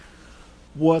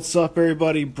What's up,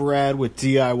 everybody? Brad with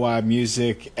DIY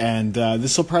Music, and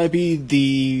this will probably be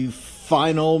the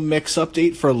final mix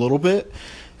update for a little bit.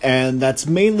 And that's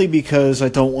mainly because I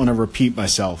don't want to repeat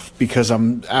myself. Because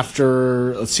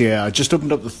let's see, I just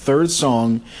opened up the third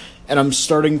song, and I'm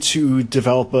starting to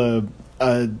develop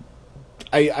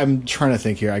I'm trying to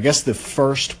think here. I guess the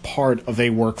first part of a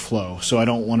workflow, so I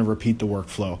don't want to repeat the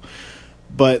workflow.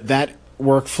 But that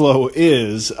workflow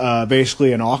is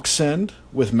basically an aux send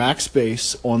with max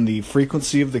bass on the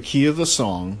frequency of the key of the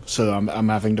song. So I'm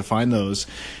having to find those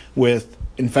with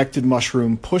Infected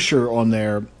Mushroom Pusher on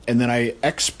there, and then I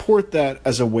export that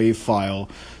as a WAV file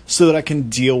so that I can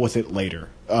deal with it later.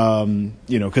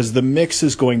 Because the mix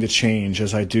is going to change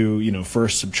as I do,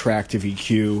 first subtractive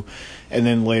EQ and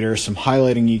then later some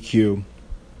highlighting EQ.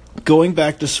 Going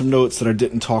back to some notes that I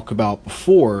didn't talk about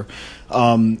before,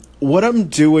 what I'm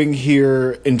doing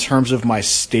here in terms of my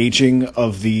staging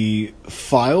of the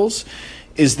files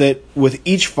is that with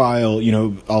each file,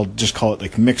 I'll just call it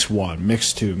like mix 1,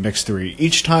 mix 2, mix 3.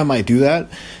 Each time I do that,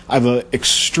 I have an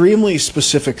extremely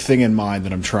specific thing in mind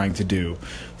that I'm trying to do.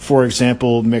 For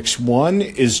example, mix 1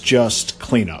 is just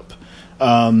cleanup.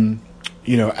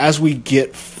 As we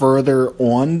get further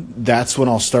on, that's when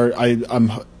I'll start.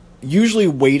 I'm usually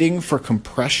waiting for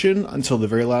compression until the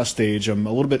very last stage. I'm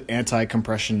a little bit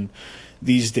anti-compression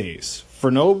these days for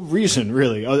no reason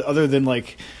really, other than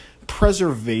like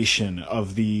preservation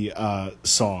of the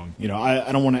song.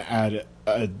 I don't want to add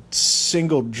a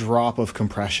single drop of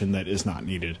compression that is not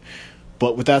needed.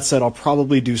 But with that said, I'll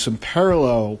probably do some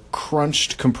parallel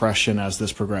crunched compression as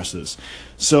this progresses.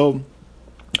 So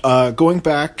going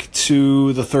back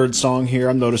to the third song here,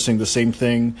 I'm noticing the same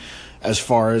thing as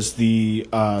far as the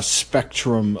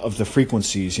spectrum of the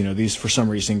frequencies. These for some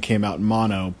reason came out in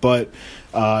mono. But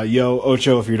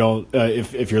Ocho,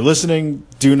 if you're listening,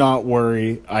 do not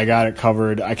worry. I got it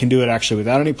covered. I can do it actually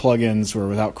without any plugins or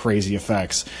without crazy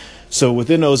effects. So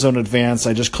within Ozone Advanced,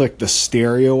 I just click the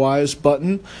Stereoize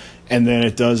button, and then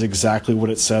it does exactly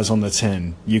what it says on the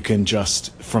tin. You can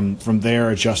just from there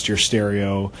adjust your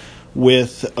stereo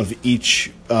width of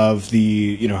each of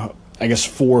the I guess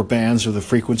 4 bands of the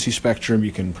frequency spectrum.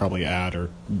 You can probably add or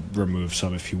remove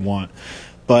some if you want.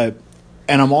 And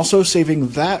I'm also saving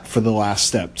that for the last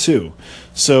step too.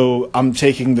 So I'm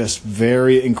taking this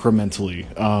very incrementally.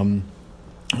 I'm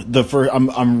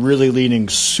really leaning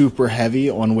super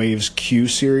heavy on Waves Q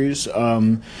series.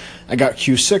 I got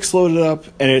Q6 loaded up,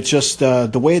 and it just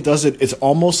the way it does it, it's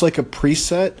almost like a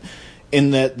preset,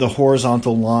 in that the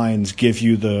horizontal lines give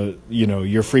you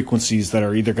your frequencies that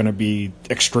are either going to be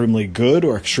extremely good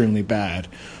or extremely bad,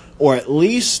 or at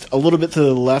least a little bit to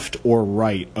the left or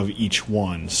right of each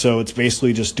one. So it's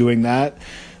basically just doing that.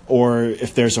 Or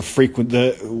if there's a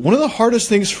one of the hardest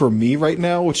things for me right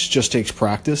now, which just takes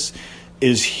practice,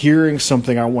 is hearing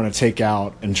something I want to take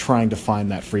out and trying to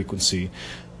find that frequency.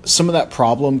 Some of that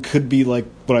problem could be like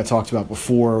what I talked about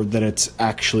before, that it's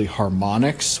actually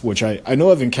harmonics, which I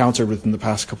know I've encountered within the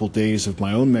past couple of days of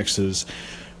my own mixes,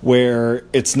 where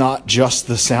it's not just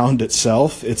the sound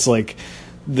itself, it's like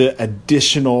the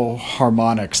additional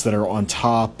harmonics that are on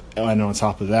top and on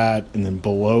top of that and then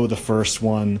below the first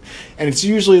one. And it's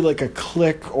usually like a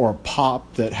click or a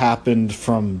pop that happened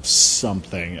from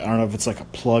something. I don't know if it's like a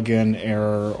plug-in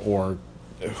error or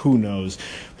who knows.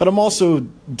 But I'm also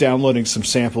downloading some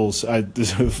samples.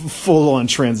 There's a full-on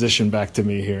transition back to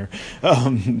me here.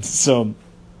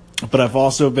 But I've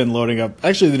also been loading up.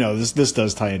 Actually, no, this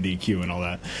does tie into EQ and all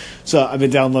that. So I've been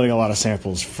downloading a lot of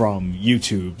samples from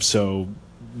YouTube. So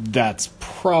that's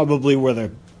probably where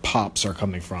the pops are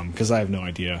coming from, because I have no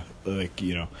idea.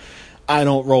 I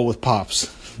don't roll with pops.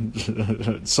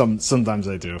 Sometimes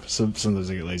I do.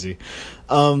 Sometimes I get lazy.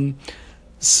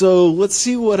 So let's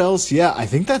see what else. Yeah, I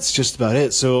think that's just about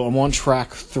it. So I'm on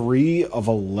track 3 of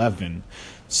 11.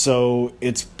 So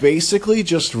it's basically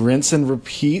just rinse and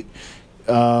repeat,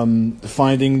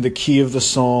 finding the key of the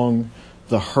song,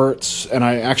 the hertz, and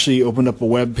I actually opened up a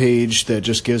web page that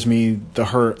just gives me the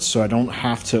hertz, so I don't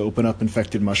have to open up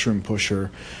Infected Mushroom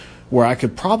Pusher, where I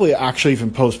could probably actually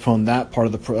even postpone that part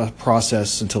of the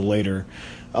process until later.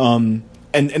 And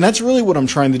that's really what I'm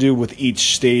trying to do with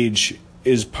each stage,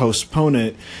 is postpone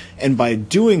it. And by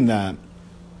doing that,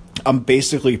 I'm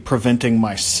basically preventing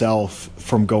myself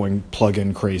from going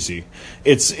plug-in crazy.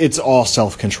 It's all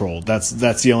self-controlled. That's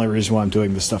the only reason why I'm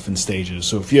doing this stuff in stages.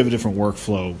 So if you have a different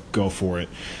workflow, go for it.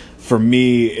 For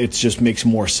me, it just makes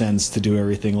more sense to do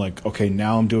everything like, okay,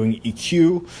 now I'm doing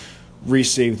EQ,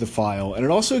 resave the file. And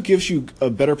it also gives you a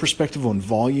better perspective on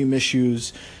volume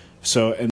issues. So, and